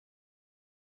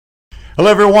Hello,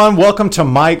 everyone. Welcome to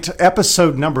Mic'd,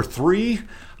 episode number 3.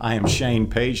 I am Shane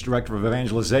Page, Director of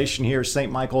Evangelization here at St.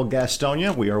 Michael,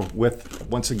 Gastonia. We are with,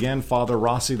 once again, Father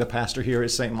Rossi, the pastor here at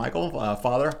St. Michael.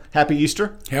 Father, happy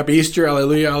Easter. Happy Easter.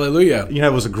 Hallelujah. Hallelujah. You know,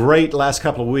 it was a great last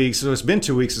couple of weeks. So it's been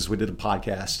 2 weeks since we did a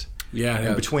podcast. Yeah.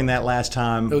 And between that last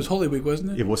time... It was Holy Week,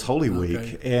 wasn't it? It was Holy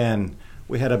Week. And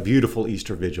we had a beautiful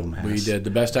Easter Vigil Mass. We did. The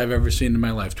best I've ever seen in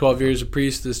my life. 12 years a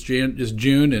priest this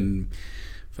June, and...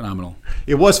 phenomenal.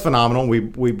 It was phenomenal.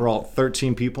 We brought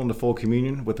 13 people into full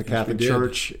communion with the Catholic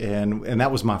Church, and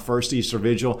that was my first Easter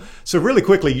Vigil. So really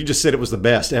quickly, you just said it was the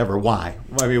best ever. Why?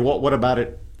 I mean, what about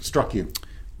it struck you?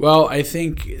 Well, I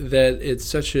think that it's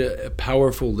such a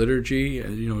powerful liturgy.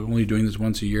 You know, only doing this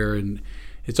once a year, and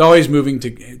it's always moving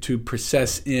to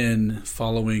process in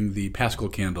following the Paschal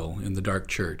candle in the dark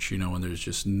church. You know, when there's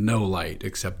just no light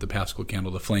except the Paschal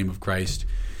candle, the flame of Christ.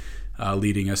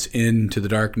 Leading us into the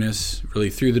darkness,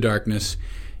 really through the darkness.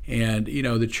 And, you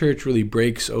know, the church really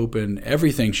breaks open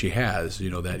everything she has, you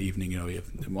know, that evening. You know, you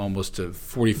have almost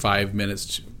 45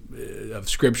 minutes of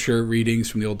scripture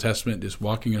readings from the Old Testament, just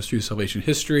walking us through salvation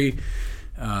history.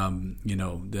 You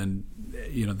know, then,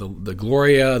 you know, the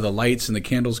Gloria, the lights and the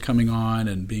candles coming on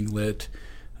and being lit.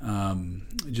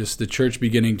 Just the church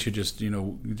beginning to just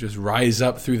rise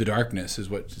up through the darkness is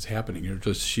what is happening. You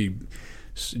know, she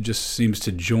just seems to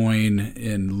join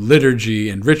in liturgy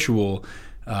and ritual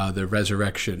the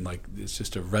resurrection. Like, it's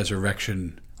just a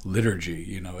resurrection liturgy.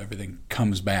 You know, everything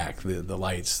comes back. The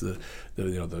lights, the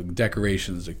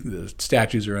decorations, the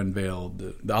statues are unveiled.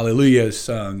 The Alleluia is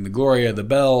sung. The Gloria, the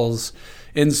bells,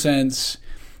 incense.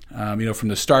 You know, from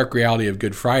the stark reality of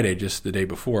Good Friday, just the day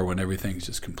before, when everything's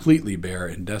just completely bare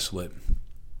and desolate.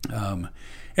 And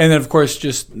then, of course,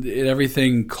 just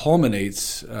everything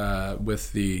culminates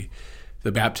with the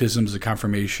baptisms, the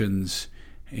confirmations,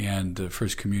 and the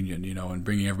First Communion, you know, and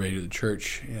bringing everybody to the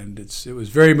church. And it was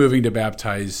very moving to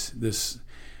baptize this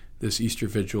Easter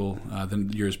Vigil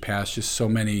than years past. Just so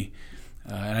many,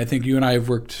 and I think you and I have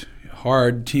worked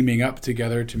hard teaming up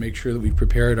together to make sure that we've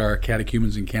prepared our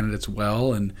catechumens and candidates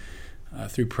well, and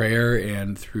through prayer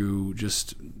and through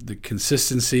just the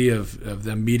consistency of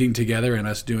them meeting together and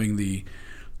us doing the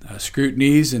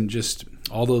scrutinies and just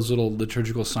all those little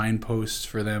liturgical signposts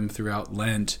for them throughout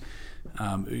Lent.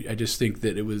 I just think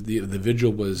that it was the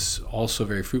vigil was also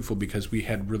very fruitful because we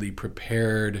had really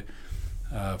prepared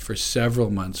for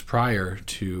several months prior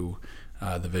to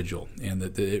the vigil, and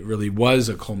that it really was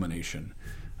a culmination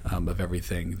of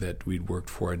everything that we'd worked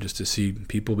for, and just to see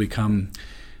people become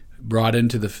brought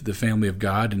into the family of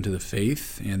God, into the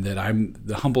faith, and that I'm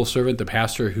the humble servant, the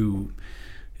pastor who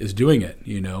is doing it.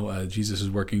 You know, Jesus is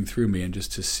working through me, and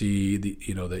just to see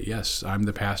that yes, I'm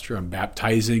the pastor. I'm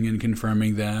baptizing and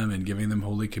confirming them and giving them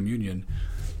Holy Communion.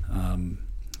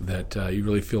 That you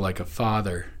really feel like a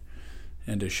father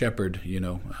and a shepherd. You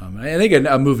know, I think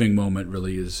a moving moment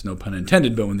really is, no pun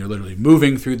intended, but when they're literally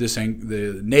moving through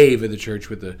the nave of the church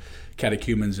with the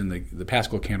catechumens and the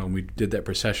Paschal candle, and we did that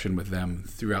procession with them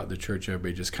throughout the church.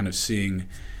 Everybody just kind of seeing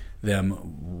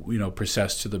them, you know,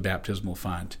 process to the baptismal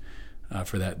font.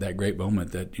 For that great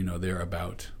moment that, you know, they're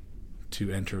about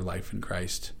to enter life in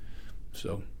Christ.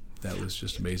 So that was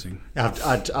just amazing.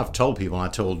 I've told people, I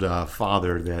told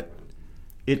Father that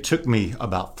it took me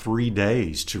about 3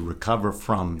 days to recover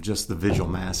from just the Vigil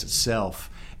Mass itself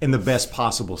in the best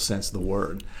possible sense of the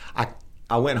word.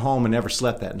 I went home and never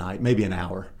slept that night, maybe an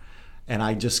hour. And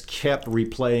I just kept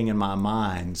replaying in my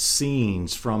mind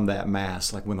scenes from that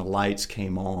Mass, like when the lights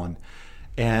came on.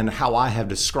 And how I have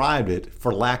described it,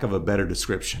 for lack of a better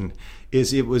description,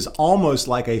 is it was almost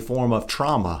like a form of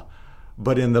trauma,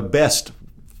 but in the best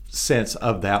sense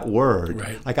of that word.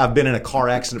 Right. Like, I've been in a car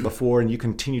accident before, and you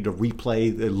continue to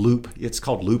replay the loop. It's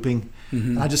called looping.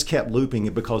 Mm-hmm. And I just kept looping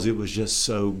it because it was just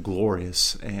so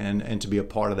glorious, and to be a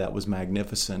part of that was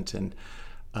magnificent. And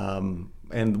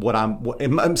a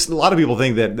lot of people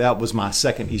think that was my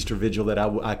second Easter Vigil that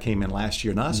I came in last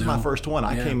year. No, this is my first one.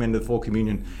 I came into full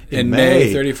communion in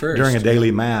May 31st during a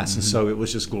daily Mass, and so it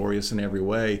was just glorious in every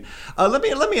way. Let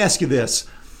me ask you this.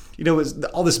 You know,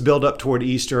 all this build up toward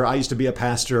Easter. I used to be a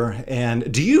pastor, and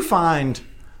do you find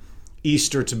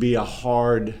Easter to be a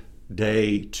hard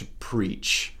day to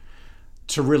preach,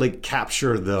 to really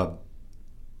capture the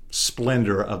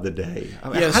splendor of the day? I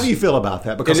mean, yes. How do you feel about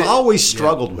that? Because I always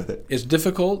struggled with it. It's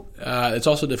difficult. It's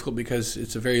also difficult because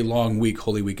it's a very long week.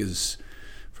 Holy Week is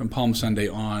from Palm Sunday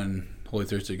on, Holy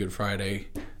Thursday, Good Friday,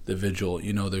 the Vigil.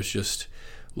 You know, there's just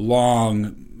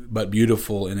long but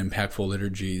beautiful and impactful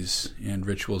liturgies and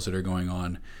rituals that are going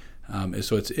on.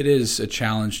 So it is a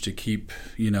challenge to keep,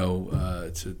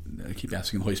 I keep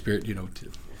asking the Holy Spirit, to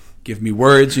give me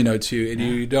words, and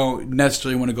you don't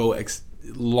necessarily want to go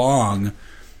long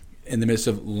in the midst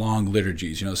of long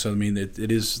liturgies, So I mean,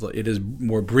 it is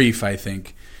more brief, I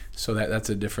think. So that's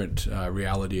a different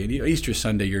reality. And Easter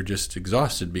Sunday, you're just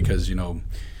exhausted because you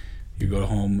go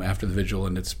home after the vigil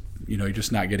and it's you're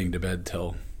just not getting to bed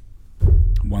till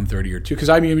 1:30 or 2.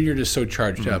 Because you're just so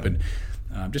charged up. And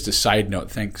just a side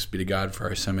note, thanks be to God for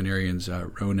our seminarians,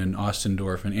 Ronan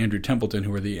Ostendorf and Andrew Templeton,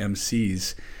 who are the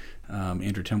MCs.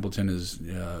 Andrew Templeton has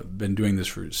been doing this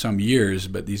for some years,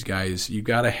 but these guys, you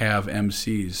got to have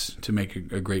MCs to make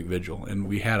a great vigil, and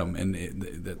we had them.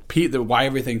 And why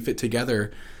everything fit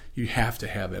together, you have to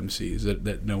have MCs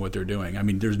that know what they're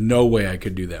doing. There's no way I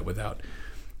could do that without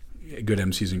good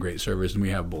MCs and great servers, and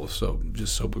we have both. So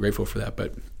just so grateful for that.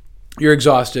 But you're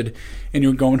exhausted, and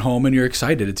you're going home, and you're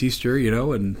excited. It's Easter,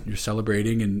 and you're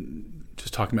celebrating and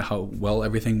just talking about how well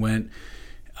everything went.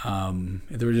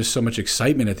 There was just so much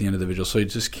excitement at the end of the vigil, so you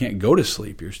just can't go to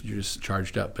sleep. You're just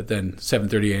charged up. But then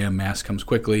 7:30 a.m. Mass comes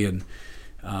quickly, and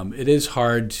it is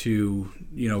hard to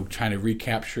trying to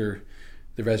recapture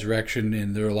the resurrection.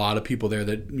 And there are a lot of people there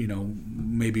that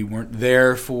maybe weren't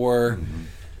there for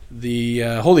the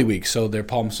Holy Week. So their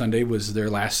Palm Sunday was their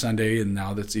last Sunday, and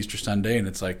now that's Easter Sunday, and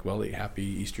it's like, well, happy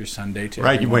Easter Sunday to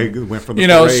right. Everyone. You went from the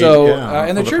parade, So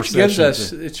and the church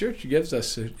gives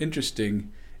us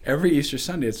interesting. Every Easter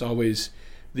Sunday, it's always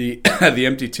the the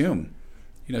empty tomb.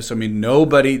 So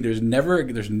nobody. There's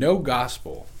no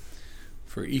gospel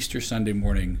for Easter Sunday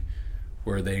morning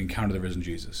where they encounter the risen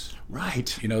Jesus.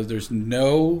 Right. There's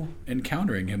no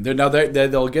encountering him.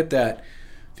 They'll get that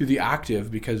through the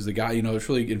octave because it's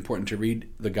really important to read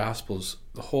the Gospels,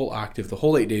 the whole octave, the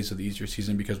whole 8 days of the Easter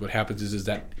season, because what happens is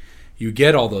that you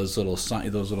get all those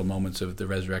little moments of the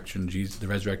resurrection, Jesus, the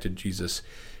resurrected Jesus,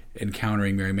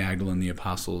 encountering Mary Magdalene, the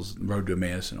apostles, road to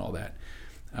Emmaus, and all that.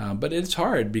 But it's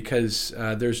hard because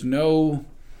there's no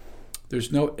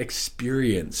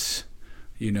experience,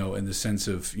 in the sense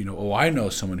of I know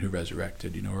someone who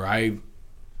resurrected, or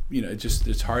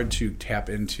it's hard to tap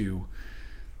into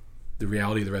the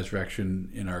reality of the resurrection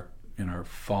in our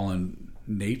fallen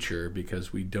nature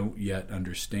because we don't yet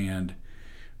understand.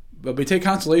 But we take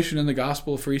consolation in the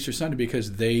gospel for Easter Sunday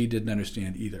because they didn't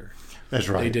understand either. That's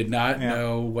right. They did not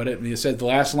know what it said. The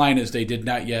last line is they did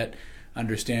not yet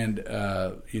understand,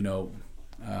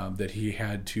 that he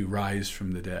had to rise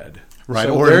from the dead. Right.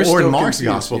 So or in Mark's confused,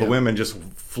 gospel, the women just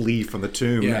flee from the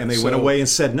tomb and they went away and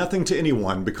said nothing to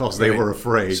anyone because they were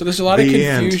afraid. So there's a lot of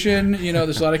confusion.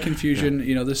 There's a lot of confusion.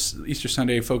 This Easter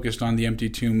Sunday focused on the empty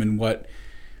tomb and what,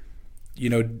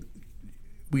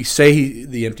 we say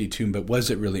the empty tomb, but was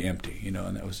it really empty?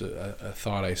 And that was a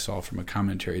thought I saw from a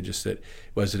commentary, just that,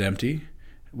 was it empty?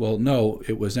 Well, no,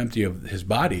 it was empty of his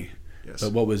body. Yes.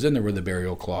 But what was in there were the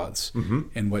burial cloths. Mm-hmm.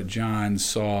 And what John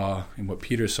saw and what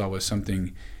Peter saw was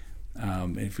something,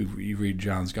 if you read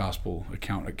John's gospel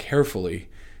account carefully,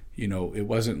 it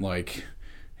wasn't like,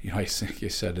 I think you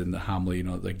said in the homily,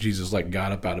 like Jesus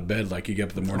got up out of bed, like you get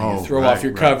up in the morning, you throw off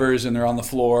your covers and they're on the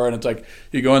floor, and it's like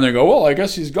you go in there and go, well, I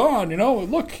guess he's gone,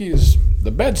 look,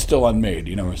 the bed's still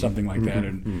unmade, or something like that.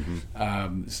 And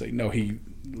it's like, no, he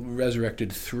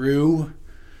resurrected through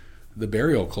the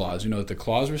burial clause, that the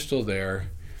clause were still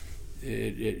there.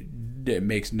 It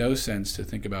makes no sense to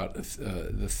think about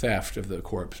the theft of the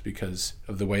corpse because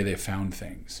of the way they found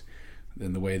things.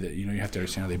 In the way that you have to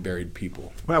understand how they buried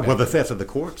people. Well, the theft of the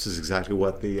corpse is exactly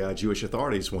what the Jewish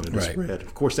authorities wanted to spread.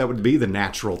 Of course, that would be the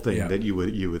natural thing that you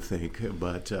would think,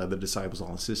 but the disciples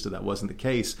all insisted that wasn't the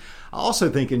case. I also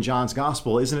think in John's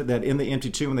gospel, isn't it that in the empty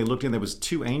tomb when they looked in, there was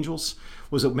 2 angels?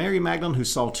 Was it Mary Magdalene who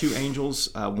saw 2 angels,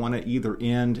 one at either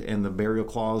end, and the burial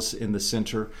clause in the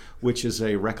center, which is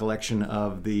a recollection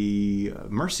of the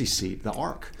mercy seat, the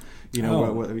ark?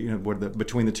 Where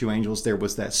between the 2 angels there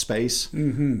was that space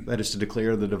that is to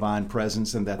declare the divine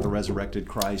presence and that the resurrected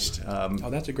Christ.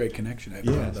 That's a great connection. I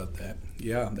forgot about that.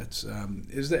 Yeah, that's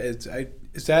is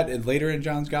that later in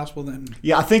John's gospel then?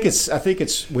 Yeah, I think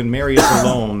it's when Mary is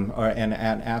alone and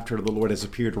after the Lord has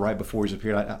appeared, right before he's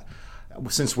appeared.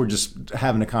 Since we're just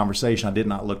having a conversation, I did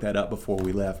not look that up before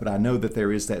we left, but I know that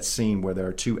there is that scene where there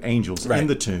are 2 angels in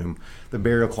the tomb. The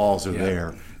burial cloths are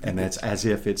there, and that's as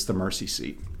if it's the mercy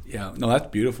seat. Yeah, no, that's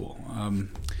beautiful.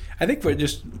 I think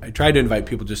I try to invite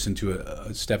people just into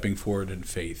a stepping forward in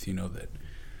faith.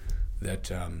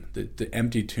 That the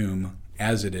empty tomb,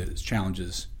 as it is,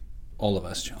 challenges all of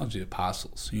us, challenges the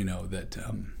apostles. That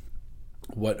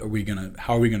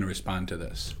how are we gonna respond to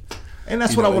this? And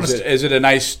that's what I want to. Is it a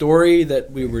nice story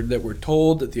that we're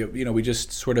told that we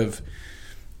just sort of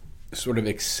sort of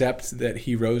accept that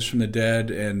he rose from the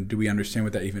dead, and do we understand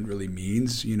what that even really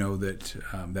means? That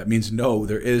that means no,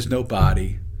 there is no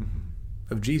body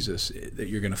of Jesus that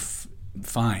you're going to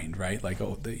find, right? Like,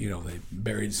 they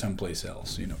buried someplace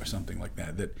else, or something like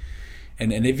that.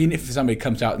 And even if somebody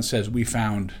comes out and says, we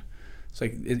found, it's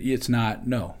like, it's not,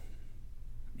 no.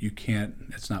 You can't,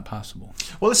 it's not possible.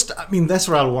 Well, that's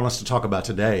what I want us to talk about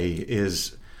today.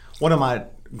 Is one of my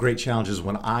great challenges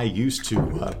when I used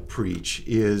to preach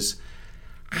is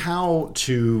how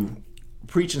to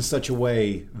preach in such a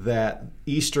way that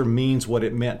Easter means what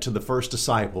it meant to the first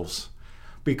disciples,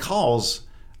 because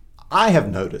I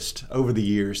have noticed over the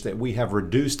years that we have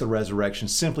reduced the resurrection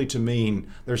simply to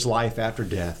mean there's life after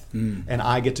death, and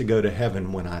I get to go to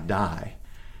heaven when I die.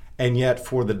 And yet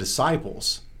for the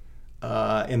disciples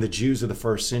and the Jews of the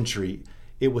first century,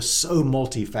 it was so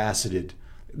multifaceted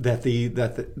that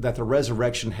the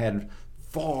resurrection had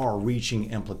far-reaching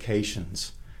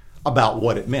implications about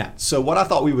what it meant. So what I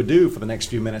thought we would do for the next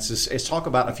few minutes is talk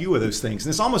about a few of those things.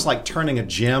 And it's almost like turning a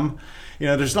gem.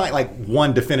 There's not like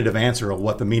one definitive answer of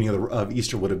what the meaning of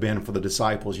Easter would have been for the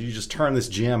disciples. You just turn this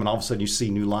gem and all of a sudden you see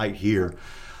new light here.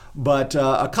 But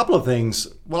a couple of things,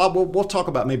 we'll talk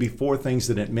about maybe 4 things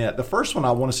that it meant. The first one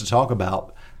I want us to talk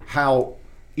about, how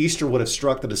Easter would have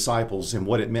struck the disciples and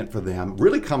what it meant for them,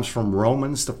 really comes from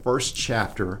Romans, the first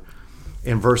chapter,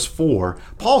 in verse 4.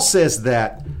 Paul says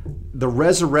that the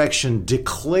resurrection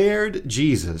declared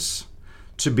Jesus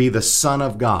to be the Son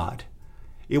of God.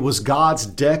 It was God's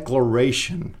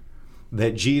declaration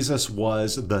that Jesus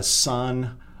was the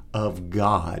Son of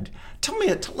God.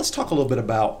 Let's talk a little bit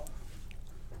about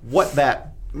what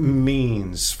that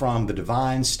means from the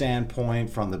divine standpoint,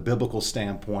 from the biblical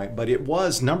standpoint. But it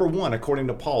was, number one, according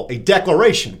to Paul, a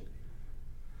declaration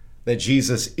that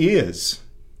Jesus is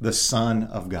the Son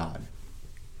of God.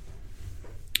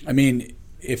 I mean,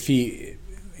 if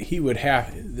he would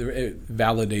have, it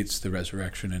validates the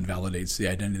resurrection and validates the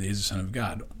identity as the Son of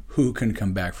God, who can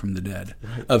come back from the dead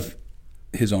of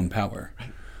his own power.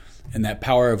 Right. And that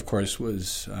power, of course,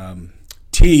 was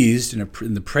teased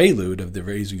in the prelude of the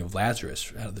raising of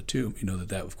Lazarus out of the tomb.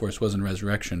 That of course wasn't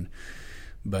resurrection,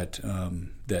 but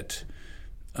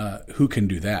who can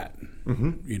do that?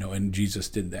 Mm-hmm. And Jesus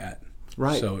did that.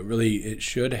 Right. So it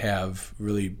should have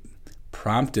really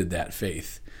prompted that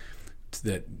faith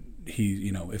that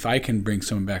he, if I can bring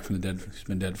someone back from the dead who's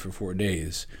been dead for 4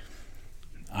 days,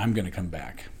 I'm going to come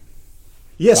back.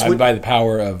 Yes, by the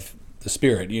power of the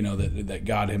Spirit. That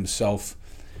God Himself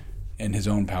and His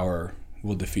own power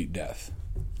will defeat death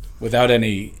without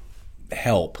any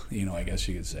help, I guess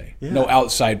you could say. Yeah. No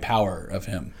outside power of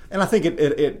Him. And I think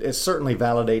it certainly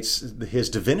validates His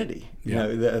divinity,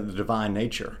 the divine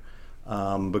nature,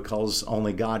 because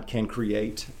only God can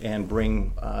create and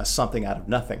bring something out of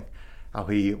nothing, how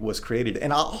He was created.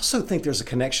 And I also think there's a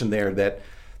connection there that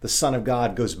the Son of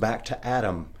God goes back to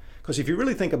Adam. Because if you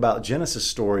really think about Genesis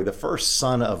story, the first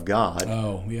Son of God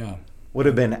would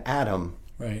have been Adam.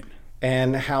 Right.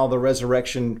 And how the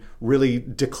resurrection really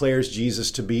declares Jesus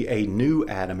to be a new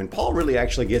Adam. And Paul really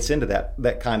actually gets into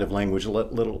that kind of language a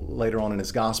little later on in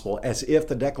his gospel, as if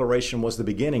the declaration was the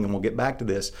beginning, and we'll get back to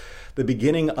this, the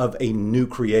beginning of a new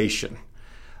creation.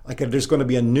 Like there's going to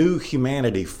be a new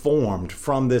humanity formed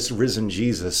from this risen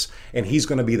Jesus, and He's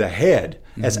going to be the head.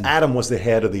 Mm-hmm. As Adam was the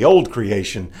head of the old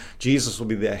creation, Jesus will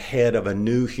be the head of a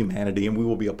new humanity, and we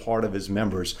will be a part of His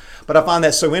members. But I find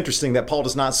that so interesting that Paul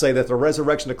does not say that the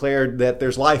resurrection declared that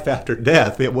there's life after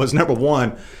death. It was, number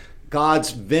one,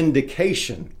 God's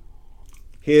vindication,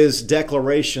 His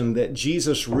declaration that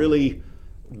Jesus really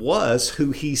was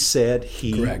who He said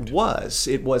He was.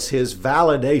 It was His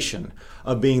validation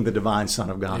of being the divine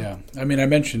Son of God. Yeah. I mean, I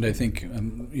mentioned, I think,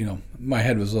 my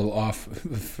head was a little off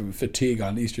from fatigue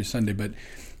on Easter Sunday, but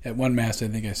at one Mass, I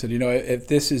think I said, if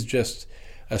this is just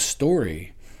a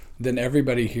story, then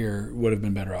everybody here would have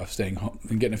been better off staying home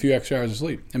and getting a few extra hours of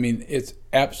sleep. I mean, it's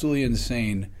absolutely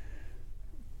insane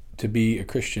to be a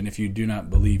Christian if you do not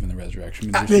believe in the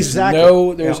resurrection. I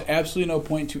mean, there's absolutely no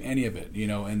point to any of it,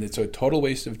 and it's a total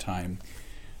waste of time.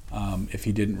 If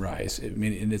He didn't rise. I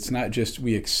mean, and it's not just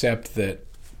we accept that,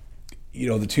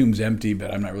 the tomb's empty,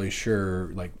 but I'm not really sure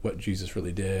like what Jesus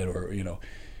really did, or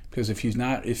because if he's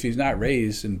not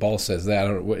raised, and Paul says that, I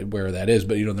don't know where that is,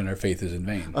 but then our faith is in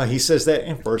vain. He says that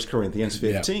in 1 Corinthians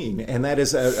 15, and that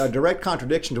is a direct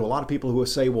contradiction to a lot of people who will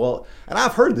say, well, and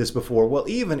I've heard this before, well,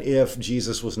 even if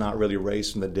Jesus was not really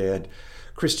raised from the dead,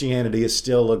 Christianity is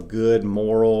still a good,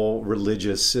 moral,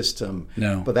 religious system.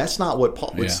 No. But that's not what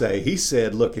Paul would say. He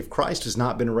said, look, if Christ has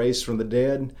not been raised from the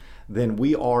dead, then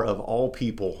we are of all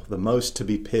people the most to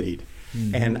be pitied.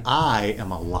 Mm-hmm. And I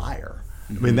am a liar.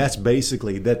 I mean, that's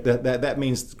basically that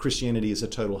means Christianity is a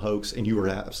total hoax, and you were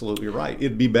absolutely right.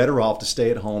 It'd be better off to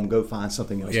stay at home, go find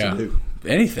something else to do.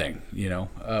 Anything,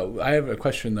 I have a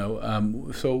question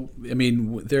though. So, I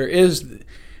mean, there is,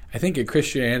 I think in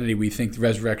Christianity we think the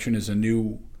resurrection is a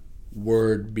new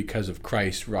word because of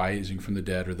Christ rising from the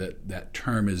dead, or that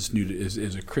term is new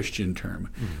is a Christian term.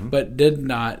 Mm-hmm. But did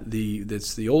not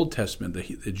that's the Old Testament,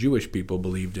 the Jewish people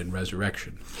believed in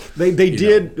resurrection. They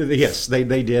did. Yes, they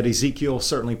did. Ezekiel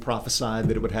certainly prophesied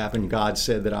that it would happen. God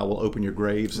said that I will open your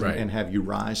graves and have you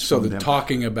rise from them. So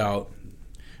talking about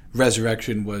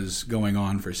resurrection was going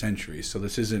on for centuries. So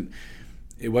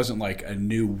it wasn't like a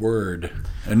new word,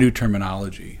 a new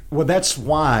terminology. Well, that's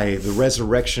why the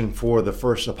resurrection for the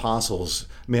first apostles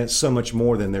meant so much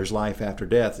more than there's life after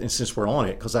death. And since we're on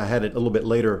it, because I had it a little bit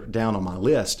later down on my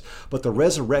list, but the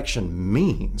resurrection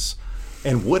means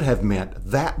and would have meant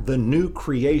that the new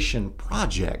creation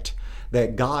project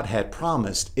that God had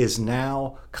promised is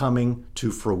now coming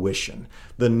to fruition.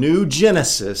 The new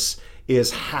Genesis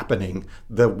is happening.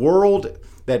 The world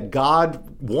that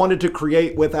God wanted to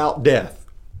create without death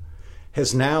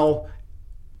has now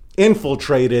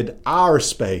infiltrated our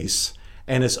space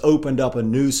and has opened up a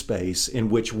new space in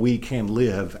which we can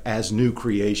live as new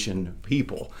creation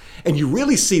people. And you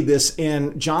really see this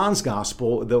in John's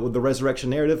gospel, the resurrection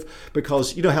narrative,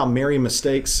 because you know how Mary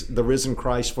mistakes the risen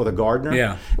Christ for the gardener?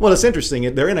 Yeah. Well, it's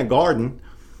interesting. They're in a garden.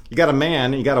 You got a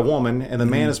man, you got a woman, and the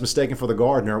man is mistaken for the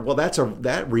gardener. Well,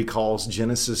 that recalls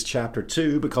Genesis chapter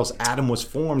 2, because Adam was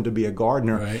formed to be a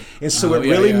gardener. Right. And so it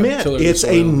really meant it's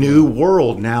a new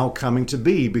world now coming to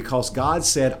be, because God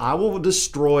said, I will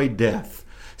destroy death.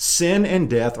 Sin and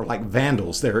death are like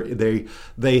vandals.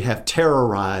 They have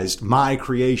terrorized my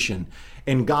creation.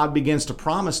 And God begins to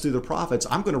promise through the prophets,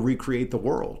 I'm going to recreate the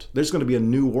world. There's going to be a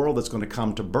new world that's going to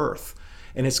come to birth.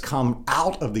 And it's come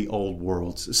out of the old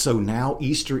worlds. So now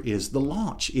Easter is the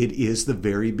launch. It is the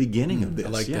very beginning of this. I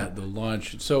like that, the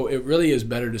launch. So it really is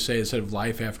better to say, instead of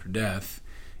life after death,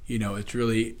 it's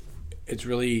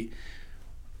really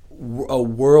a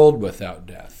world without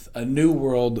death, a new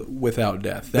world without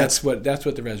death. That's what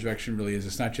the resurrection really is.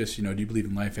 It's not just, do you believe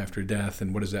in life after death,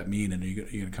 and what does that mean? And are you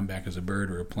going to come back as a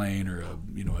bird or a plane or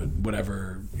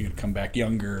whatever? You're going to come back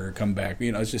younger or come back,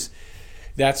 it's just...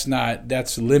 That's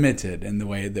limited in the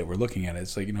way that we're looking at it.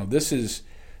 It's like, this is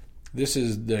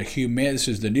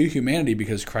the new humanity,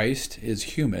 because Christ is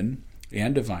human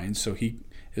and divine, so he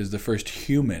is the first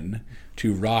human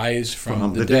to rise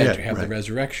from the dead, to have the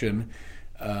resurrection,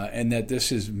 and that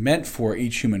this is meant for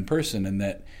each human person, and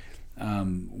that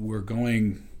we're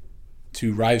going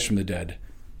to rise from the dead.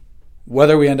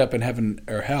 Whether we end up in heaven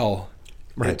or hell,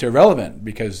 it's irrelevant,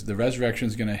 because the resurrection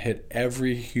is going to hit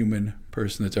every human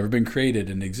person that's ever been created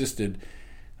and existed,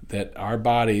 that our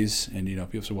bodies, and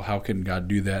people say, well, how can God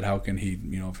do that? How can he,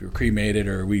 if we were cremated,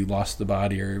 or we lost the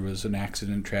body, or it was an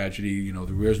accident, tragedy,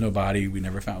 there was no body, we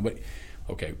never found, but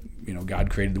okay, God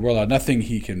created the world out of nothing.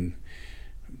 He can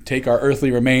take our earthly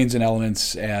remains and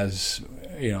elements as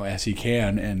he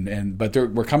can, but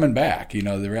we're coming back.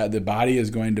 The body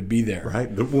is going to be there.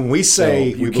 Right. When we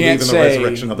say we believe in the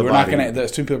resurrection of the body,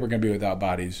 those two people are going to be without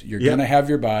bodies. You're going to have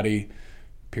your body.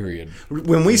 Period.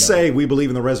 When we say we believe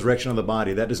in the resurrection of the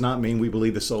body, that does not mean we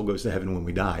believe the soul goes to heaven when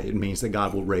we die. It means that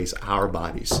God will raise our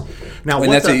bodies. Now,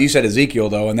 and you said Ezekiel,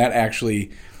 though, and that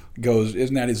actually goes,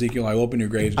 isn't that Ezekiel? I will open your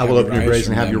graves. I will open your graves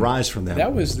and have you rise from them.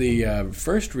 That was the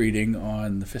first reading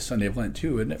on the fifth Sunday of Lent,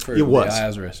 too, isn't it? It was.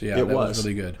 Lazarus. Yeah, that was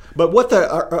really good. But what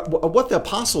the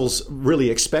apostles really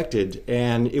expected,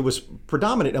 and it was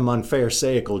predominant among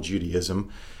Pharisaical Judaism,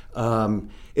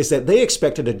 is that they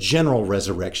expected a general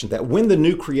resurrection, that when the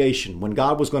new creation, when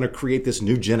God was going to create this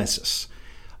new Genesis,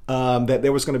 that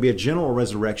there was going to be a general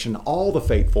resurrection. All the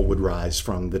faithful would rise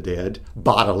from the dead,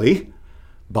 bodily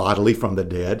from the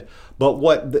dead. But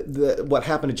what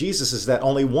happened to Jesus is that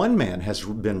only one man has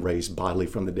been raised bodily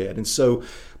from the dead. And so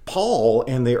Paul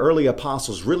and the early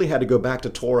apostles really had to go back to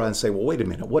Torah and say, well, wait a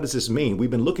minute, what does this mean? We've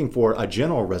been looking for a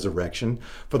general resurrection,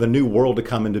 for the new world to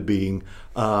come into being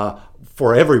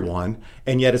for everyone,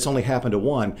 and yet it's only happened to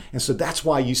one. And so that's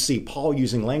why you see Paul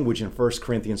using language in 1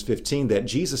 Corinthians 15 that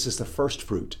Jesus is the first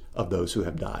fruit of those who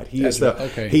have died. He's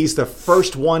the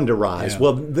first one to rise. Yeah.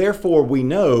 Well, therefore we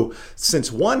know,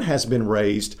 since one has been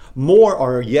raised, more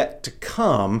are yet to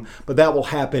come, but that will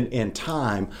happen in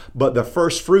time. But the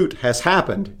first fruit has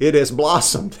happened. It has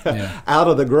blossomed out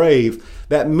of the grave.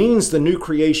 That means the new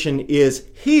creation is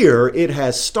here. It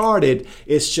has started.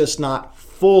 It's just not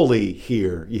fully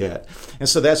here yet. And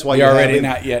so that's why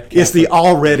not yet. It's the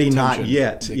already not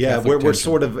yet. Yeah, we're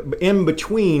sort of in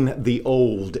between the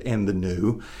old and the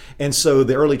new. And so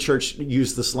the early church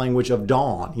used this language of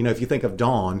dawn. You know, if you think of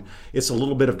dawn, it's a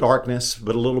little bit of darkness,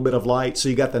 but a little bit of light. So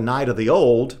you got the night of the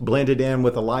old blended in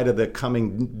with the light of the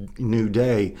coming new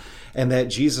day. And that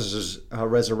Jesus'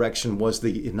 resurrection was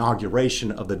the inauguration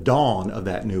of the dawn of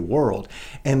that new world.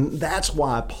 And that's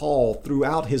why Paul,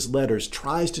 throughout his letters,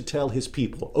 tries to tell his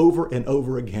people over and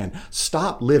over again,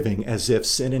 stop living as if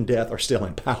sin and death are still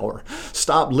in power.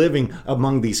 Stop living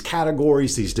among these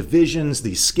categories, these divisions,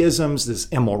 these schisms, this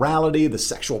immorality, the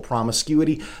sexual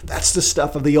promiscuity. That's the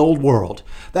stuff of the old world.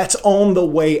 That's on the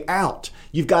way out.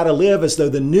 You've got to live as though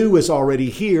the new is already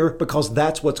here, because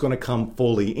that's what's going to come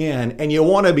fully in. And you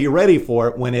want to be ready for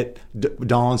it when it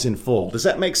dawns in full. Does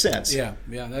that make sense? Yeah,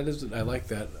 that is. I like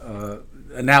that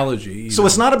analogy. So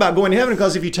it's not about going to heaven,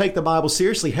 because if you take the Bible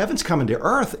seriously, heaven's coming to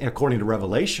earth according to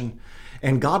Revelation.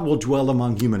 And God will dwell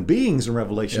among human beings in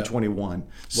Revelation 21.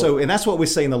 So, and that's what we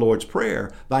say in the Lord's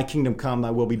Prayer, thy kingdom come, thy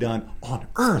will be done on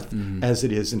earth as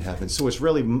it is in heaven. So it's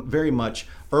really very much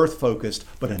earth-focused,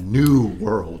 but a new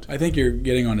world. I think you're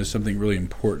getting onto something really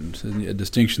important, a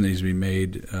distinction that needs to be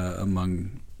made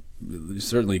among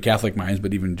certainly Catholic minds,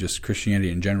 but even just Christianity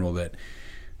in general, that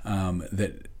and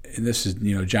this is,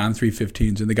 John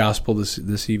 3:15 is in the gospel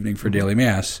this evening for daily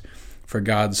mass. For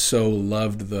God so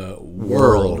loved the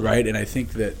world, right? And I think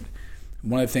that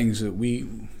one of the things that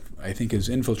has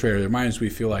infiltrated our minds, we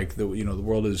feel like the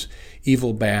world is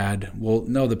evil, bad. Well,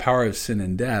 no, the power of sin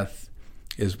and death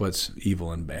is what's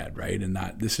evil and bad, right? And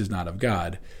this is not of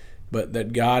God, but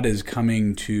that God is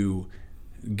coming to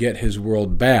get His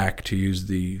world back. To use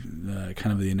the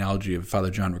kind of the analogy of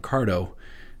Father John Riccardo,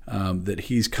 that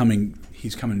He's coming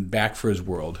back for His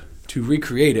world to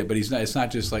recreate it, but He's not. It's not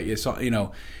just like it's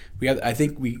I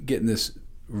think we get in this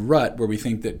rut where we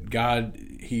think that God,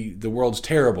 the world's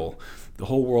terrible, the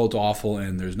whole world's awful,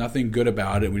 and there's nothing good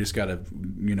about it. We just got to,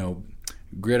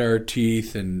 grit our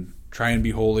teeth and try and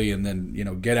be holy, and then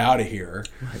get out of here,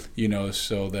 right.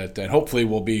 So that hopefully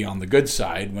we'll be on the good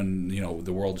side when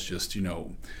the world's just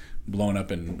blown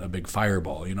up in a big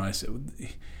fireball. I said,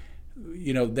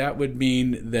 that would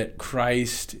mean that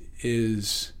Christ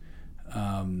is.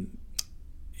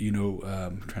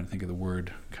 I'm trying to think of the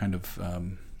word, kind of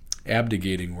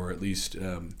abdicating, or at least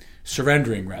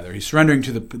surrendering. Rather, he's surrendering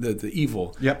to the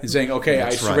evil. Yep. He's saying, "Okay,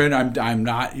 I surrender. Right. I'm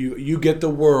not. You get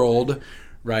the world,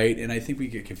 right?" And I think we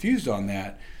get confused on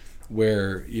that,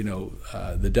 where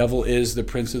the devil is the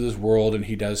prince of this world, and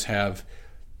he does have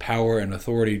power and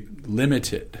authority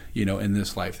limited, in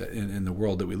this life, in the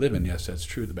world that we live in. Yes, that's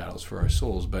true. The battle's for our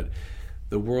souls, but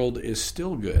the world is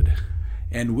still good.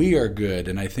 And we are good,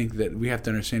 and I think that we have to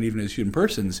understand, even as human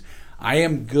persons, I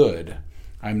am good.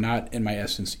 I'm not, in my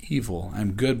essence, evil.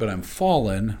 I'm good, but I'm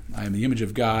fallen. I'm the image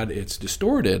of God. It's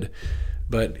distorted,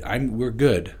 but we're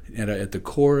good. And at the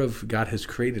core of God has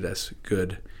created us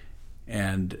good,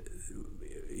 and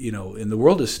and the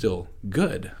world is still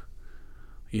good.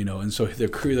 And so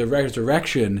the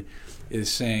resurrection is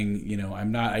saying,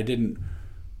 I didn't.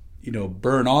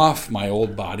 Burn off my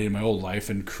old body and my old life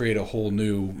and create a whole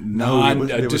new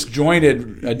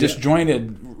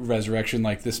disjointed resurrection.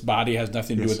 Like, this body has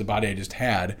nothing to do with the body I just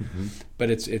had, but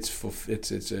it's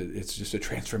just a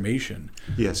transformation.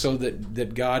 Yes. So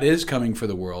that God is coming for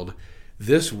the world.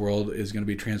 This world is going to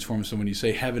be transformed. So when you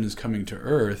say heaven is coming to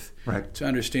earth, right. To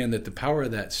understand that the power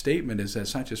of that statement is that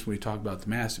it's not just when we talk about the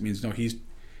Mass. It means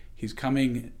he's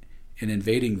coming and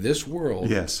invading this world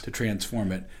to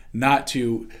transform it, not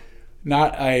an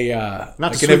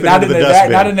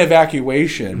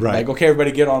evacuation. Right. Like, okay,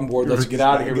 everybody get on board. Let's get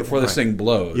out of here before this thing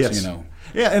blows. Yes.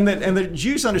 Yeah, and the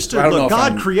Jews understood. Look,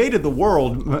 God created the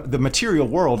world, the material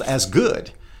world, as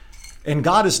good, and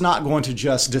God is not going to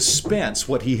just dispense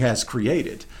what He has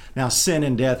created. Now, sin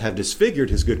and death have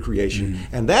disfigured His good creation,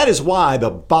 and that is why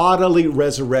the bodily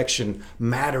resurrection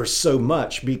matters so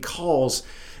much, because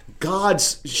God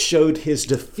showed His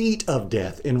defeat of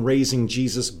death in raising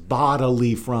Jesus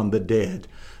bodily from the dead.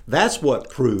 That's what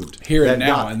proved here and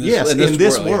now. God, in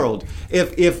this world. Yeah.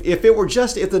 If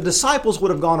the disciples would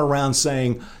have gone around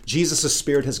saying Jesus'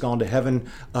 spirit has gone to heaven,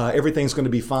 everything's going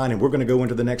to be fine, and we're going to go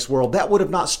into the next world, that would have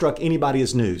not struck anybody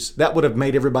as news. That would have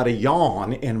made everybody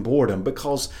yawn in boredom,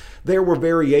 because there were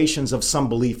variations of some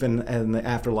belief in the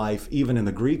afterlife, even in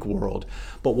the Greek world.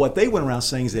 But what they went around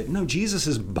saying is that no, Jesus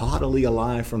is bodily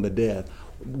alive from the dead,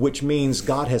 which means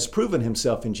God has proven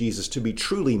Himself in Jesus to be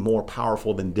truly more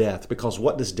powerful than death, because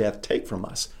what does death take from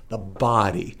us? the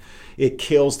body. It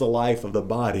kills the life of the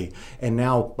body. And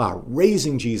now by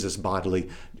raising Jesus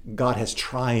bodily, God has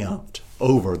triumphed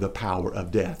over the power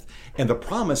of death. And the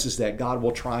promise is that God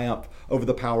will triumph over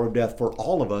the power of death for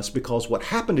all of us, because what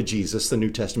happened to Jesus, the New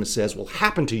Testament says, will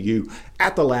happen to you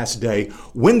at the last day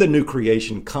when the new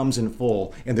creation comes in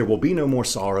full, and there will be no more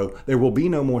sorrow, there will be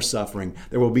no more suffering,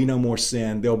 there will be no more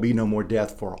sin, there will be no more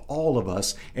death for all of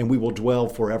us, and we will dwell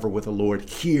forever with the Lord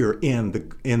here in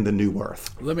the new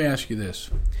earth. Let me ask you this.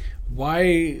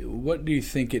 What do you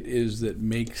think it is that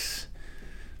makes...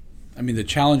 I mean, the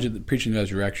challenge of preaching the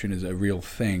resurrection is a real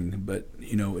thing, but,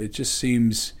 it just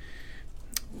seems,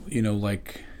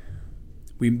 like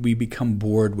we become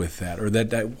bored with that, or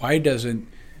that why doesn't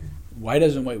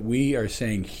what we are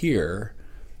saying here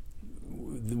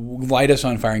light us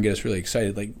on fire and get us really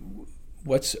excited? Like,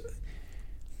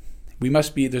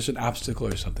 there's an obstacle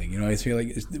or something, I feel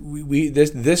like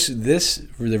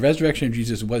the resurrection of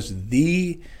Jesus was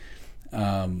the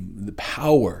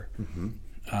power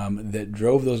that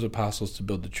drove those apostles to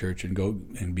build the church and go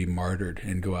and be martyred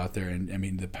and go out there. And I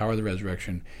mean, the power of the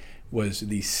resurrection was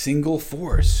the single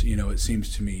force, it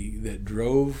seems to me, that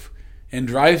drove and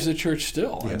drives the church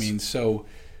still. Yes. I mean, so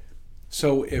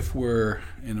if we're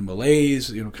in a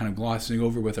malaise, kind of glossing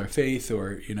over with our faith,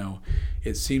 or,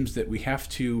 it seems that we have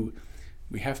to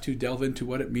delve into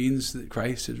what it means that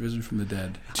Christ has risen from the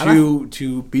dead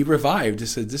to be revived.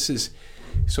 This is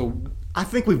so. I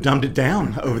think we've dumbed it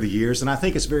down over the years, and I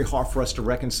think it's very hard for us to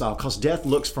reconcile, because death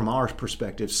looks, from our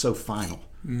perspective, so final.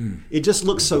 It just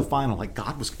looks so final, like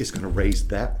God is going to raise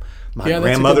that, my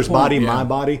grandmother's body, my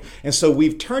body. And so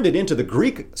we've turned it into the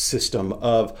Greek system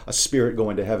of a spirit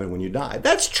going to heaven when you die.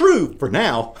 That's true for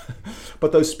now,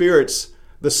 but those spirits,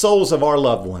 the souls of our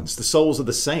loved ones, the souls of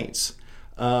the saints,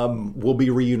 will be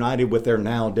reunited with their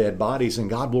now dead bodies, and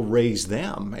God will raise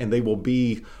them, and they will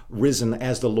be risen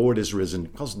as the Lord is risen,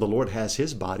 because the Lord has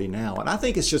his body now. And I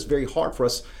think it's just very hard for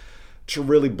us to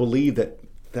really believe that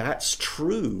that's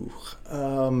true.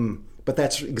 But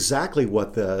that's exactly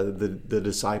what the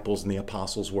disciples and the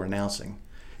apostles were announcing,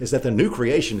 is that the new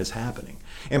creation is happening.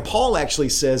 And Paul actually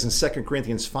says in 2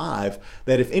 Corinthians 5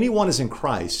 that if anyone is in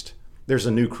Christ, there's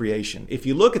a new creation. If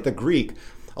you look at the Greek,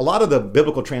 a lot of the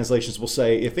biblical translations will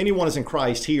say, if anyone is in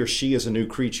Christ, he or she is a new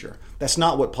creature. That's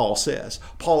not what Paul says.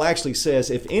 Paul actually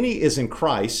says, if any is in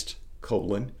Christ,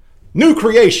 new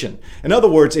creation. In other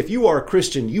words, if you are a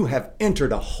Christian, you have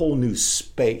entered a whole new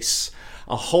space,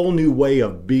 a whole new way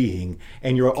of being,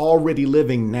 and you're already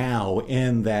living now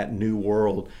in that new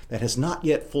world that has not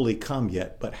yet fully come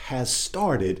yet, but has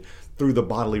started through the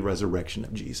bodily resurrection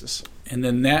of Jesus. And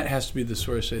then that has to be the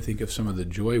source, I think, of some of the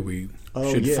joy we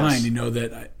should find.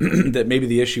 That that maybe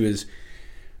the issue is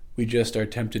we just are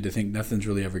tempted to think nothing's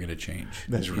really ever going to change.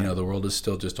 That's right. The world is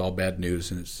still just all bad news,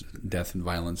 and it's death and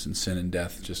violence and sin and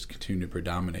death just continue to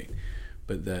predominate.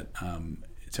 But that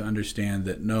to understand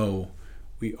that, no,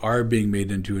 we are being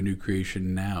made into a new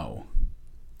creation now.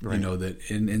 Right. That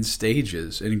in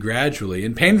stages and gradually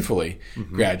and painfully,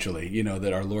 gradually,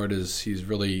 that our Lord he's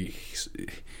really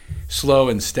slow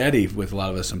and steady with a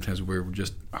lot of us. Sometimes we're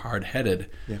just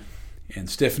hard-headed and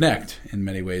stiff-necked in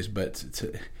many ways. But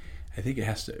I think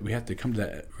we have to come to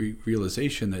that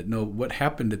realization that, no, what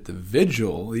happened at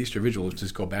the Easter Vigil, let's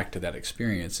just go back to that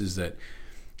experience, is that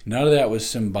none of that was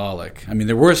symbolic. I mean,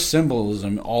 there was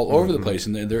symbolism all over the place,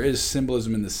 and there is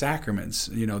symbolism in the sacraments.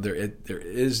 There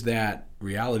is that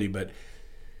reality, but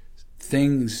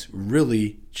things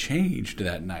really changed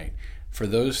that night for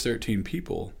those 13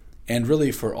 people, and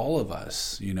really for all of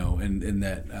us. In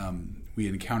that we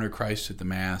encounter Christ at the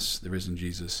Mass, the risen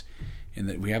Jesus, and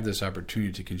that we have this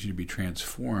opportunity to continue to be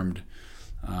transformed.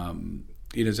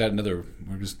 Is that another?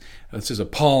 This is a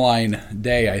Pauline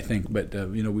day, I think. But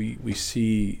we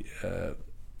see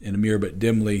in a mirror, but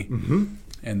dimly.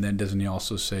 And then doesn't he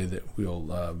also say that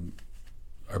we'll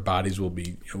our bodies will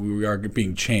be? We are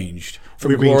being changed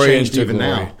from glory into glory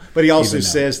now. But he also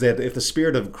says that if the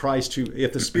Spirit of Christ,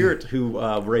 if the Spirit who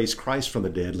raised Christ from the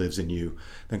dead lives in you,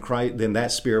 then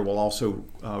that Spirit will also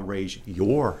raise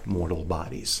your mortal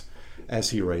bodies as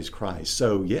he raised Christ.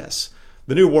 So yes.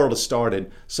 The new world has started,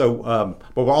 so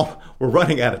but we're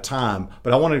running out of time.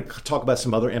 But I want to talk about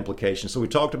some other implications. So we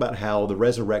talked about how the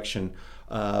resurrection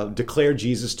declared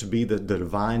Jesus to be the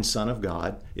divine Son of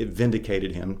God. It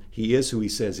vindicated him. He is who he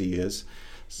says he is.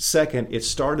 Second, it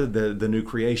started the new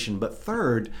creation. But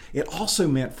third, it also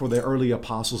meant for the early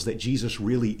apostles that Jesus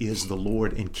really is the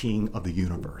Lord and King of the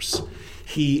universe.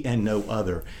 He and no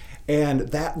other. And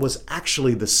that was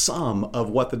actually the sum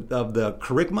of the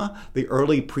kerygma, the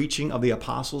early preaching of the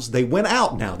apostles. They went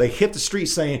out now. They hit the street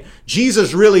saying,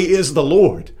 Jesus really is the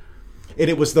Lord. And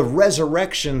it was the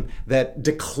resurrection that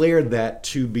declared that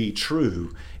to be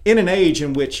true in an age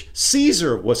in which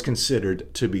Caesar was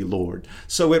considered to be Lord.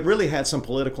 So it really had some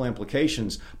political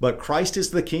implications, but Christ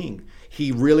is the King.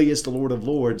 He really is the Lord of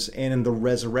Lords, and in the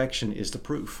resurrection is the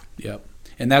proof. Yep.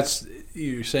 And that's,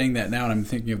 you're saying that now, and I'm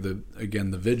thinking of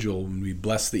the vigil, when we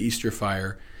bless the Easter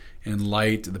fire and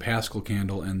light the Paschal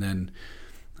candle, and then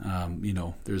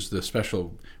there's the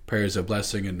special prayers of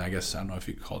blessing, and I guess, I don't know if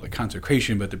you call it a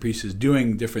consecration, but the priest is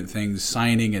doing different things,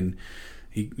 signing, and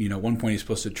he, at one point he's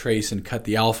supposed to trace and cut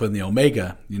the Alpha and the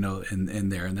Omega, in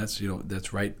there, and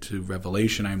that's right to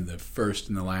Revelation. I'm the first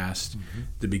and the last,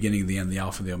 the beginning and the end, the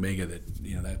Alpha and the Omega.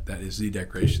 That is the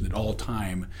declaration that all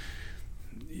time,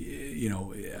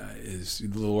 is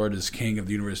the Lord is King of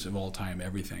the universe of all time.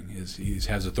 Everything he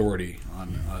has authority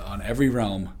on every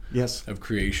realm of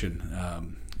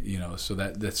creation. So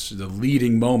that's the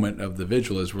leading moment of the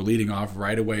vigil. Is we're leading off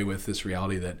right away with this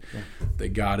reality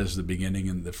that God is the beginning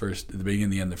and the beginning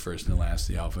and the end, the first and the last,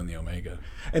 the Alpha and the Omega.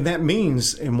 And that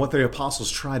means, and what the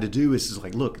apostles try to do is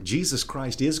like, look, Jesus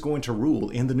Christ is going to rule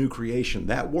in the new creation.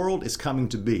 That world is coming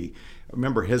to be.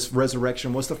 Remember, his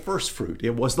resurrection was the first fruit.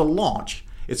 It was the launch.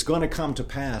 It's going to come to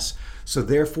pass. So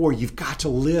therefore, you've got to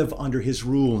live under his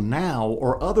rule now,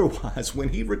 or otherwise, when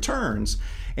he returns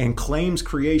and claims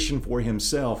creation for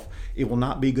himself, it will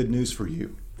not be good news for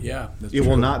you. Yeah, that's true.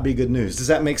 Will not be good news. Does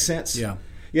that make sense? Yeah.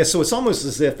 Yeah, so it's almost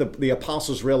as if the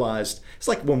apostles realized, it's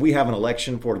like when we have an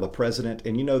election for the president,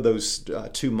 and those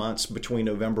 2 months between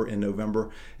November and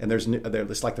November, and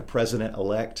it's like the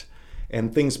president-elect,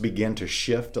 and things begin to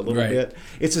shift a little bit.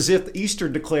 It's as if Easter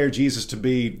declared Jesus to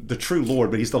be the true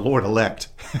Lord, but he's the Lord-elect.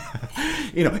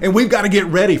 And we've got to get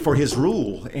ready for his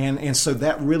rule. And so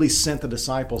that really sent the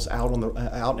disciples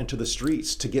out into the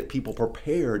streets to get people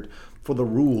prepared for the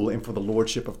rule and for the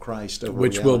lordship of Christ over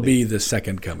which reality. Will be the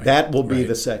second coming. That will be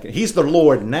the second. He's the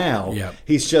Lord now. Yep.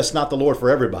 He's just not the Lord for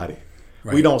everybody.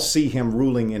 Right. We don't see him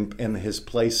ruling in his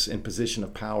place and position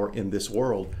of power in this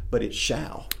world, but it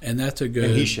shall. And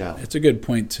he shall. It's a good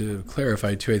point to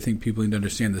clarify too. I think people need to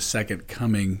understand the second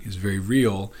coming is very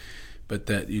real, but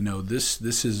that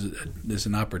this is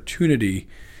an opportunity,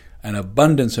 an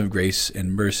abundance of grace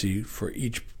and mercy for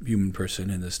each human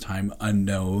person in this time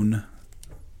unknown.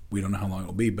 We don't know how long it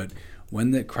will be, but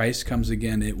when the Christ comes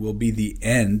again, it will be the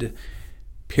end.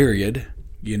 Period.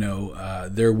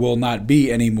 There will not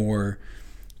be any more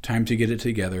time to get it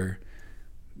together,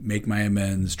 make my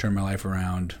amends, turn my life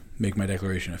around, make my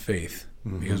declaration of faith.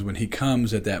 Because when he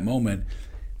comes at that moment,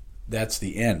 that's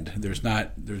the end. There's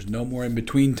no more in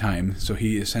between time. So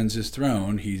he ascends his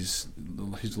throne. He's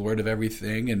Lord of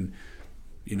everything, and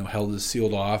hell is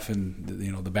sealed off, and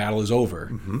the battle is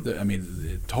over.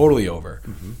 Totally over.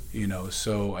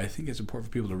 So I think it's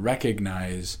important for people to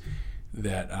recognize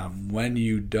that when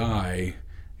you die,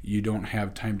 you don't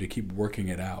have time to keep working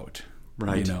it out.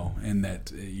 Right. And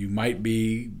that you might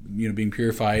be, being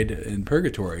purified in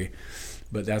purgatory,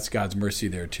 but that's God's mercy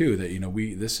there too. That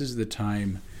this is the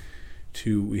time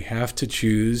we have to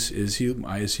choose: is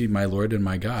he my Lord and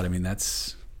my God?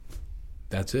 That's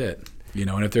it.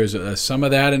 And if there's some of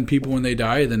that in people when they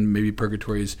die, then maybe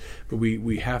purgatory is. But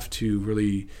we have to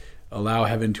really allow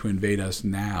heaven to invade us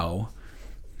now,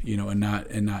 and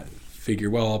not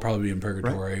figure, well, I'll probably be in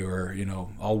purgatory, or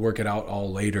I'll work it out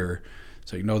all later.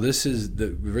 So this is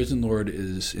the risen Lord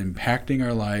is impacting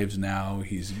our lives now.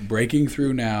 He's breaking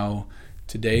through now.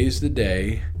 Today's the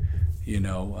day,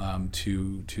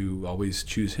 to always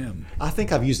choose him. I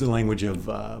think I've used the language of,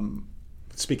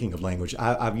 speaking of language,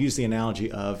 I've used the analogy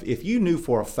of, if you knew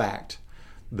for a fact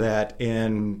that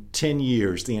in 10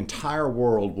 years the entire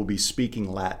world will be speaking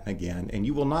Latin again, and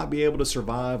you will not be able to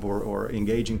survive or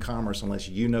engage in commerce unless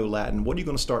you know Latin, what are you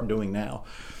going to start doing now?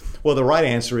 Well, the right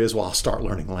answer is, I'll start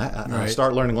learning Latin. I'll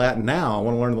start learning Latin now. I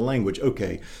want to learn the language.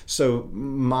 Okay, so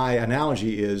my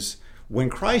analogy is,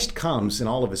 when Christ comes in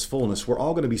all of his fullness, we're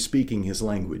all going to be speaking his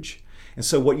language. And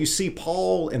so what you see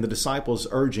Paul and the disciples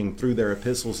urging through their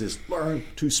epistles is, learn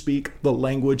to speak the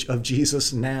language of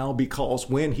Jesus now, because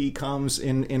when he comes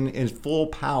in full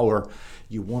power,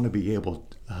 you want to be able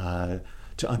to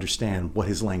understand what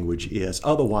his language is.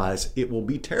 Otherwise, it will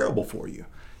be terrible for you.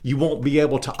 You won't be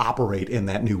able to operate in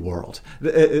that new world.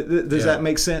 Does that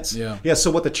make sense? Yeah. Yeah.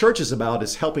 So what the church is about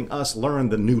is helping us learn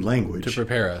the new language. To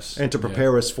prepare us. And to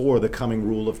prepare us for the coming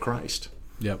rule of Christ.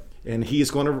 Yep. And he is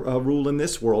going to rule in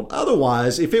this world.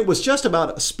 Otherwise, if it was just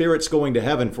about spirits going to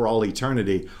heaven for all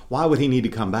eternity, why would he need to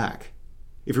come back?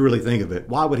 If you really think of it,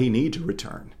 why would he need to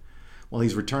return? Well,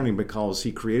 he's returning because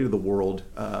he created the world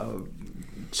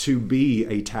to be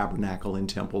a tabernacle and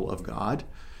temple of God.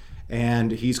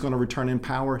 and he's going to return in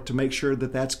power to make sure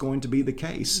that that's going to be the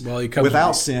case. Well, he comes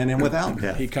without sin and without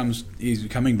death. He's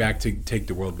coming back to take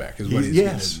the world back. Is what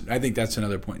Yes. I think that's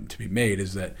another point to be made,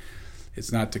 is that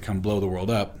it's not to come blow the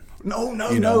world up. No.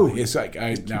 It's like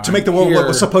to make the world what it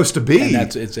was supposed to be.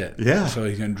 And it's it. Yeah. So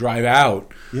he's going to drive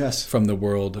out Yes. from the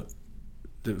world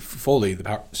fully the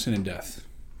power, sin and death.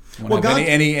 Well, God,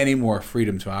 any more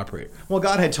freedom to operate. Well,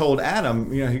 God had told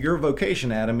Adam, your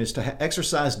vocation, Adam, is to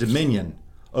exercise dominion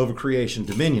over creation.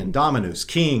 Dominion, dominus,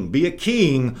 king. Be a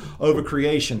king over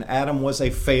creation. Adam was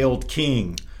a failed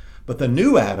king. But the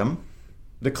new Adam,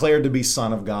 declared to be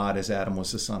Son of God as Adam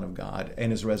was the Son of God,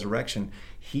 and his resurrection,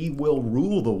 he will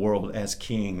rule the world as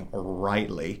king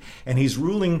rightly. And he's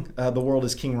ruling the world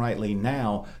as king rightly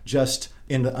now, just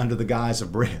under the guise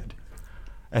of bread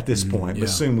at this point. Yeah. But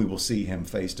soon we will see him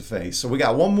face to face. So we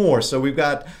got one more. So we've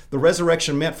got the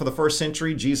resurrection meant for the first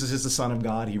century. Jesus is the Son of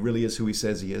God. He really is who he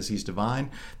says he is. He's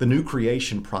divine. The new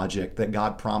creation project that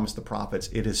God promised the prophets,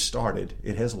 it has started.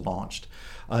 It has launched.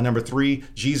 Number 3,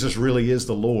 Jesus really is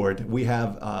the Lord. We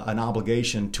have an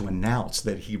obligation to announce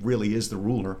that he really is the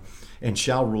ruler and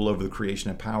shall rule over the creation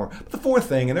and power. But the 4th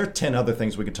thing, and there are 10 other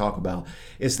things we could talk about,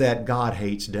 is that God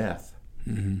hates death.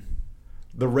 Mm-hmm.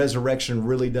 The resurrection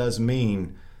really does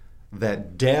mean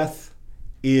that death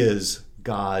is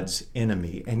God's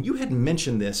enemy. And you had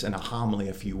mentioned this in a homily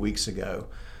a few weeks ago,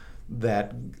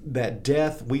 that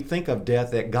death, we think of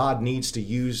death, that God needs to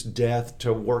use death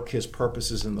to work his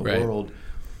purposes in the world.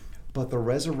 But the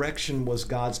resurrection was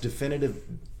God's definitive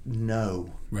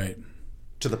no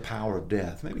to the power of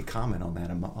death. Maybe comment on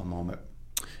that a moment.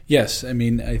 Yes, I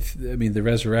mean the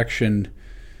resurrection.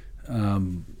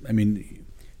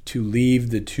 To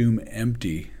leave the tomb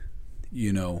empty,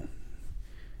 and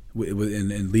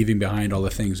leaving behind all the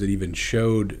things that even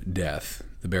showed death,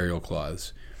 the burial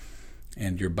cloths,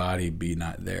 and your body be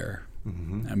not there.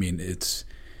 Mm-hmm. I mean,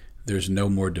 there's no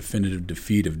more definitive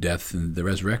defeat of death than the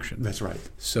resurrection. That's right.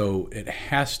 So it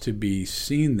has to be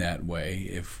seen that way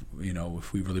if we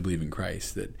really believe in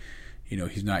Christ, that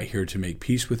he's not here to make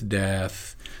peace with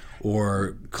death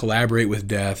or collaborate with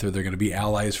death, or they're going to be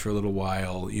allies for a little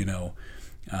while.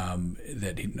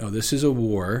 This is a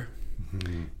war.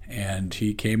 Mm-hmm. And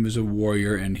he came as a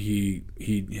warrior, and he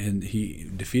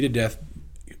defeated death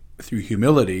through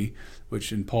humility,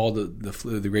 which in Paul,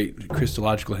 the great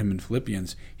Christological hymn in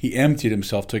Philippians, he emptied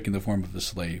himself, taking the form of a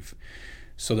slave,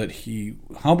 so that he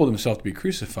humbled himself to be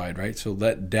crucified, right? So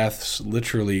let death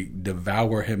literally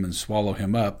devour him and swallow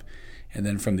him up, and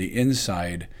then from the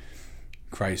inside,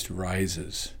 Christ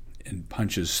rises and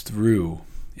punches through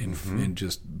and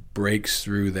just breaks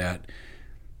through that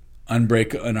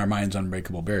in our minds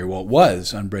unbreakable barrier. Well, it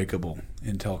was unbreakable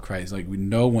until Christ.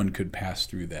 No one could pass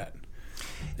through that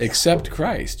except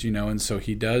Christ, and so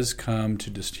he does come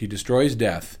he destroys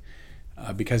death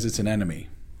because it's an enemy.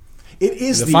 It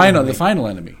is the final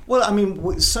enemy. Well, I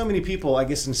mean, so many people, I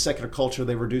guess in secular culture,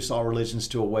 they reduce all religions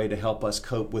to a way to help us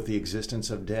cope with the existence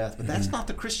of death, but that's not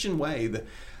the Christian way.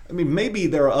 Maybe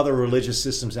there are other religious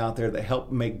systems out there that help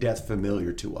make death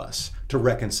familiar to us, to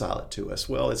reconcile it to us.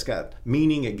 Well, it's got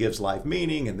meaning, it gives life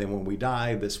meaning, and then when we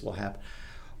die, this will happen.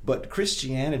 But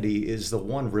Christianity is the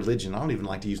one religion, I don't even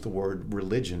like to use the word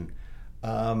religion,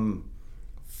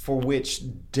 for which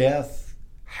death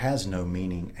has no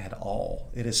meaning at all.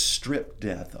 It has stripped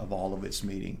death of all of its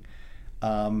meaning,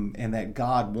 and that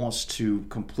God wants to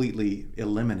completely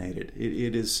eliminate it.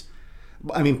 It is...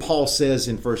 Paul says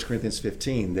in 1 Corinthians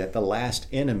 15 that the last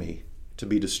enemy to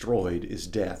be destroyed is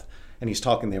death. And he's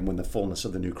talking there when the fullness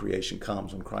of the new creation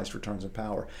comes, when Christ returns in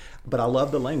power. But I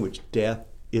love the language. Death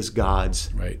is God's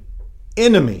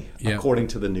enemy, according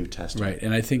to the New Testament. Right.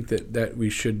 And I think that we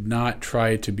should not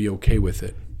try to be okay with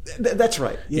it. That's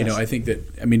right. Yes. I think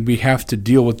that, we have to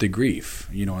deal with the grief,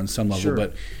 on some level. Sure.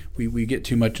 But we get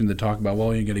too much in the talk about,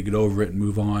 you got to get over it and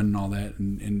move on and all that.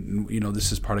 And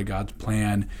this is part of God's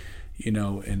plan.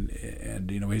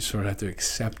 We sort of have to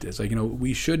accept it. It's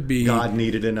we should be... God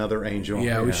needed another angel.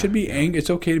 Yeah, we should be angry.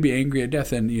 It's okay to be angry at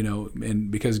death,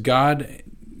 and because God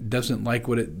doesn't like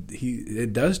what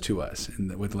it does to us.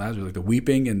 And with Lazarus, the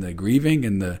weeping and the grieving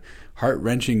and the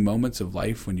heart-wrenching moments of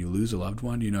life when you lose a loved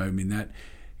one, that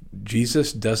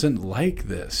Jesus doesn't like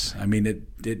this.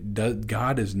 It does.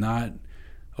 God is not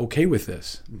okay with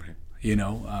this,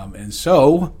 and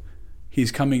so... He's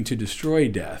coming to destroy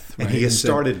death, right? And he has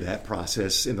started that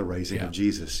process in the raising of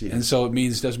Jesus. Yes. And so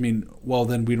doesn't mean, well,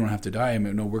 then we don't have to die.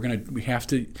 We have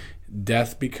to.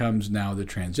 Death becomes now the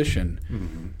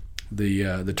transition,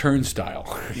 the turnstile.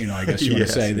 I guess you want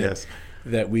to say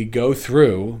that we go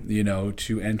through,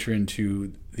 to enter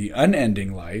into the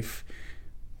unending life,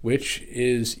 which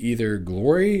is either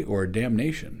glory or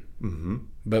damnation.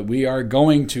 but we are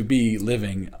going to be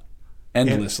living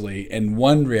endlessly in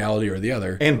one reality or the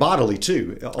other, and bodily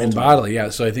too. Ultimately. And bodily, yeah.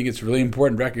 So I think it's really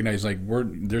important to recognize, like,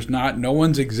 no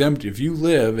one's exempt. If you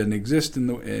live and exist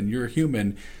and you're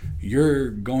human, you're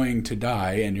going to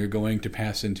die, and you're going to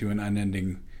pass into an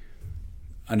unending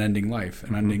life,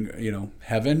 an unending,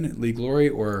 heavenly glory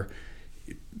or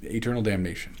eternal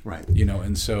damnation. Right.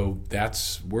 And so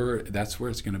that's where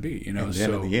it's going to be. And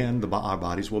then in the end, our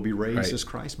bodies will be raised as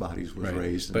Christ's bodies was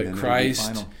raised. But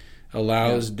Christ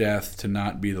allows death to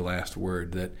not be the last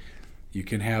word, that you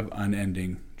can have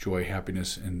unending joy,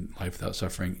 happiness, and life without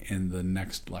suffering in the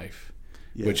next life,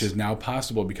 which is now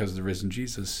possible because of the risen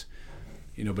Jesus.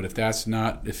 But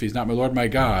if he's not my Lord, my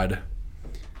God,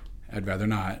 I'd rather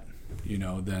not,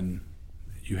 then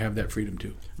you have that freedom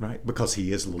too. Right, because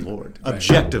he is the Lord. Right.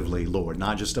 Objectively Lord,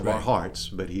 not just of our hearts,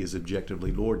 but he is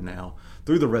objectively Lord now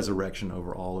through the resurrection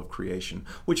over all of creation,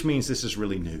 which means this is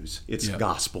really news. It's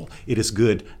gospel. It is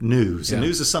good news. And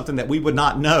news is something that we would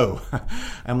not know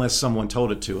unless someone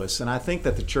told it to us. And I think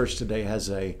that the church today has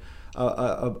a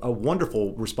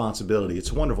wonderful responsibility.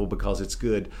 It's wonderful because it's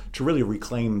good to really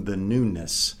reclaim the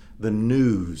newness, the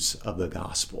news of the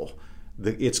gospel.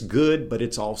 It's good, but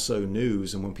it's also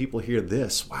news. And when people hear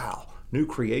this, wow, new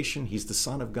creation, he's the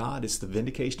Son of God, it's the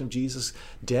vindication of Jesus,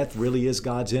 death really is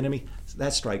God's enemy,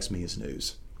 that strikes me as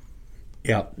news.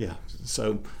 Yeah.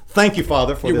 So thank you,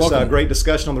 Father, for this great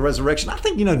discussion on the resurrection. I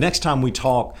think, next time we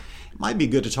talk, it might be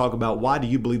good to talk about why do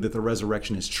you believe that the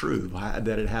resurrection is true, that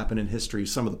it happened in history,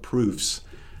 some of the proofs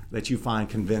that you find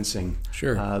convincing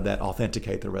that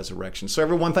authenticate the resurrection. So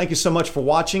everyone, thank you so much for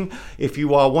watching. If you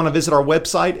want to visit our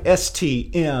website,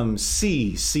 stmccg.org.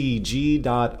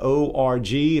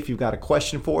 If you've got a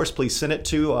question for us, please send it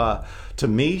to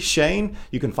me, Shane.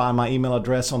 You can find my email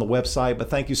address on the website. But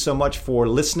thank you so much for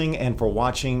listening and for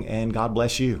watching, and God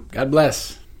bless you. God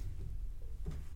bless.